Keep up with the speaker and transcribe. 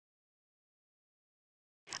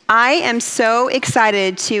I am so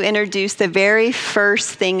excited to introduce the very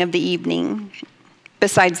first thing of the evening,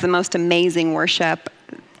 besides the most amazing worship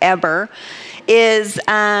ever, is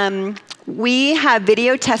we have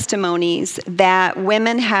video testimonies that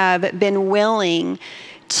women have been willing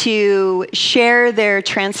to share their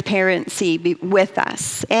transparency with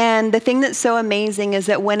us. And the thing that's so amazing is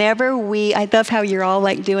that whenever I love how you're all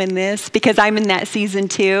like doing this, because I'm in that season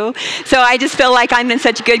too. So I just feel like I'm in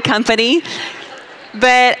such good company.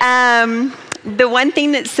 But the one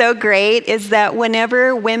thing that's so great is that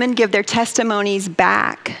whenever women give their testimonies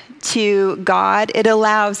back to God, it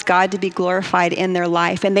allows God to be glorified in their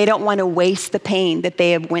life, and they don't want to waste the pain that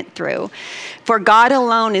they have went through. For God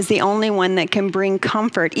alone is the only one that can bring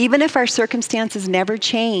comfort, even if our circumstances never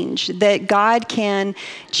change, that God can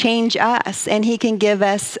change us, and He can give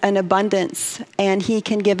us an abundance, and He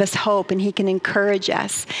can give us hope, and He can encourage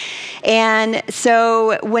us. And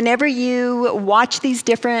so whenever you watch these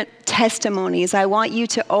different testimonies, I want you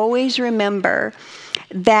to always remember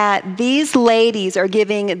that these ladies are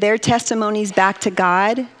giving their testimonies back to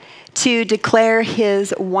God to declare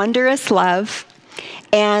His wondrous love,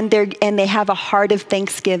 and they have a heart of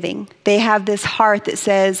thanksgiving. They have this heart that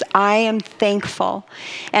says, I am thankful,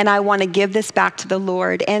 and I want to give this back to the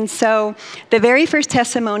Lord. And so the very first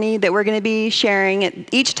testimony that we're going to be sharing,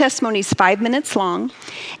 each testimony is 5 minutes long,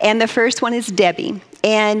 and the first one is Debbie.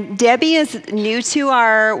 And Debbie is new to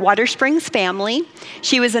our Watersrpings family.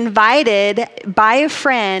 She was invited by a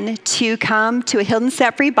friend to come to a Healed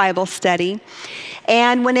Set Free Bible study.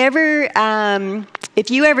 And whenever, if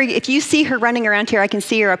you see her running around here, I can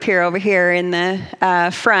see her up here, over here in the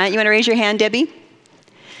front. You want to raise your hand, Debbie?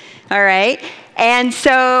 All right. And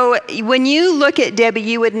so when you look at Debbie,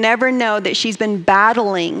 you would never know that she's been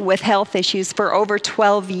battling with health issues for over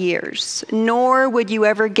 12 years, nor would you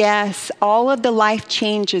ever guess all of the life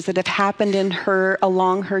changes that have happened in her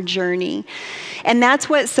along her journey. And that's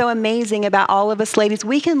what's so amazing about all of us ladies.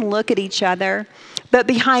 We can look at each other, but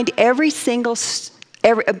behind every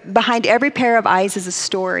pair of eyes is a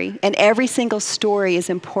story, and every single story is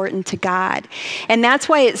important to God. And that's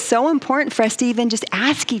why it's so important for us to even just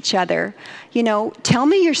ask each other, tell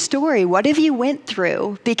me your story. What have you went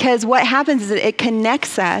through? Because what happens is that it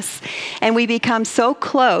connects us, and we become so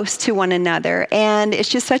close to one another. And it's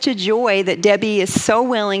just such a joy that Debbie is so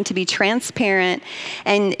willing to be transparent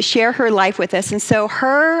and share her life with us. And so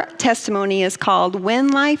her testimony is called When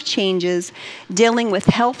Life Changes, Dealing with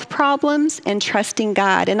Health Problems and Trusting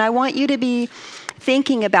God. And I want you to be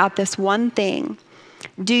thinking about this one thing.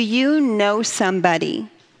 Do you know somebody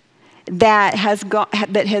that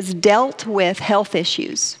has dealt with health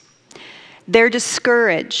issues? They're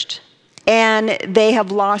discouraged and they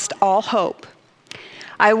have lost all hope.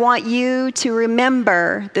 I want you to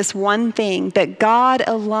remember this one thing, that God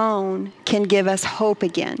alone can give us hope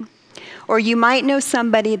again. Or you might know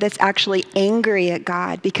somebody that's actually angry at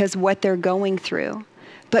God because of what they're going through.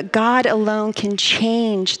 But God alone can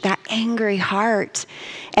change that angry heart,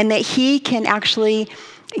 and that He can actually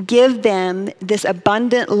give them this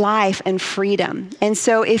abundant life and freedom. And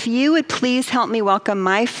so if you would please help me welcome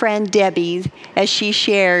my friend Debbie as she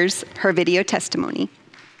shares her video testimony.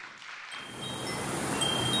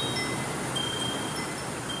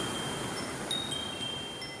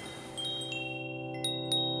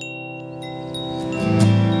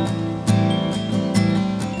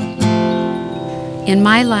 In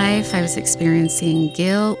my life, I was experiencing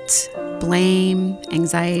guilt, blame,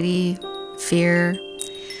 anxiety, fear.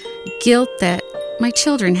 Guilt that my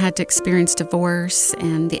children had to experience divorce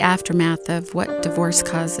and the aftermath of what divorce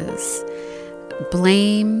causes.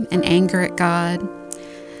 Blame and anger at God.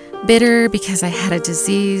 Bitter because I had a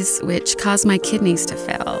disease which caused my kidneys to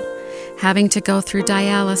fail. Having to go through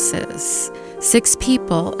dialysis. 6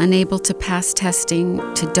 people unable to pass testing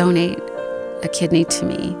to donate a kidney to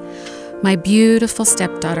me. My beautiful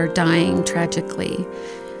stepdaughter dying tragically.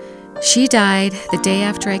 She died the day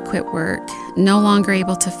after I quit work, no longer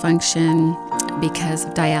able to function because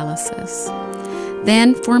of dialysis.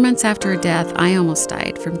 Then, 4 months after her death, I almost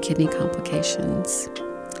died from kidney complications.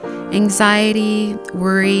 Anxiety,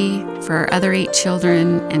 worry for our other 8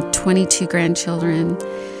 children and 22 grandchildren.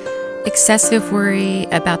 Excessive worry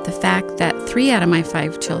about the fact that 3 out of my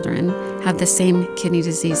 5 children have the same kidney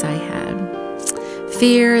disease I had.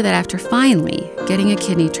 Fear that after finally getting a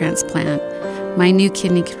kidney transplant, my new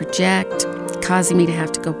kidney could reject, causing me to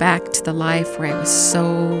have to go back to the life where I was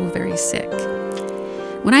so very sick.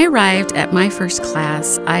 When I arrived at my first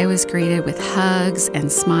class, I was greeted with hugs and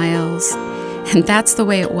smiles, and that's the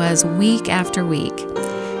way it was week after week,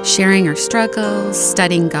 sharing our struggles,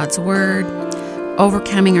 studying God's Word,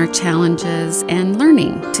 overcoming our challenges, and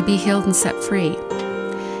learning to be healed and set free.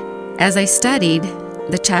 As I studied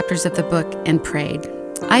the chapters of the book and prayed,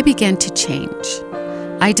 I began to change.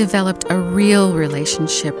 I developed a real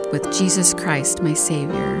relationship with Jesus Christ, my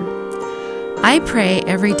Savior. I pray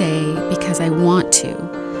every day because I want to,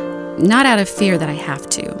 not out of fear that I have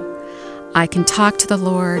to. I can talk to the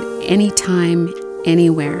Lord anytime,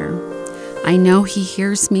 anywhere. I know He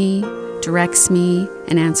hears me, directs me,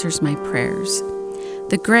 and answers my prayers.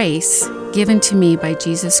 The grace given to me by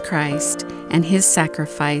Jesus Christ and His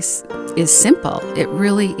sacrifice is simple. It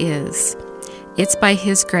really is. It's by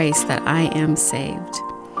His grace that I am saved.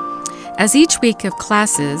 As each week of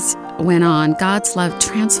classes went on, God's love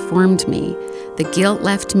transformed me. The guilt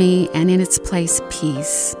left me, and in its place,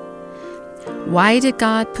 peace. Why did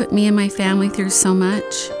God put me and my family through so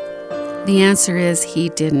much? The answer is He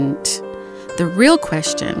didn't. The real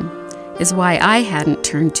question is why I hadn't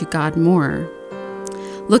turned to God more.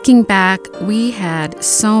 Looking back, we had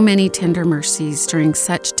so many tender mercies during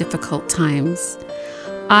such difficult times.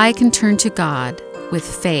 I can turn to God with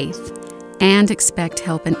faith and expect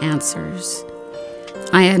help and answers.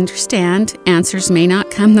 I understand answers may not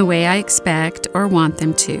come the way I expect or want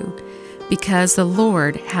them to, because the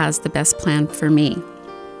Lord has the best plan for me.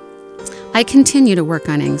 I continue to work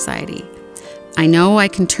on anxiety. I know I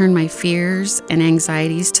can turn my fears and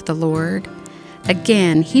anxieties to the Lord.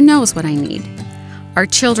 Again, He knows what I need. Our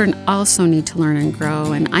children also need to learn and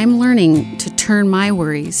grow, and I'm learning to turn my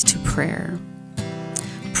worries to prayer.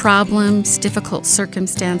 Problems, difficult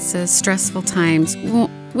circumstances, stressful times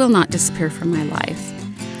will not disappear from my life.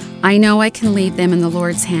 I know I can leave them in the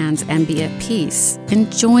Lord's hands and be at peace,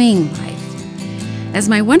 enjoying life. As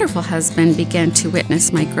my wonderful husband began to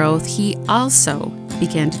witness my growth, he also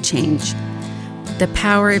began to change. The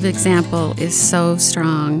power of example is so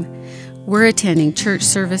strong. We're attending church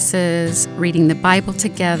services, reading the Bible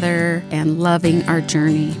together, and loving our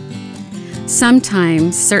journey.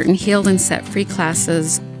 Sometimes certain healed and set free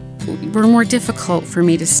classes were more difficult for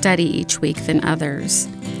me to study each week than others.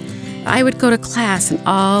 I would go to class and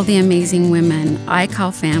all the amazing women I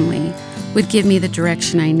call family would give me the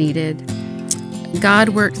direction I needed. God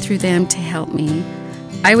worked through them to help me.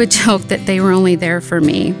 I would joke that they were only there for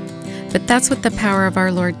me, but that's what the power of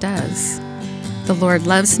our Lord does. The Lord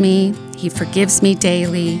loves me, He forgives me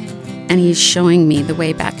daily, and He's showing me the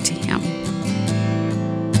way back to Him.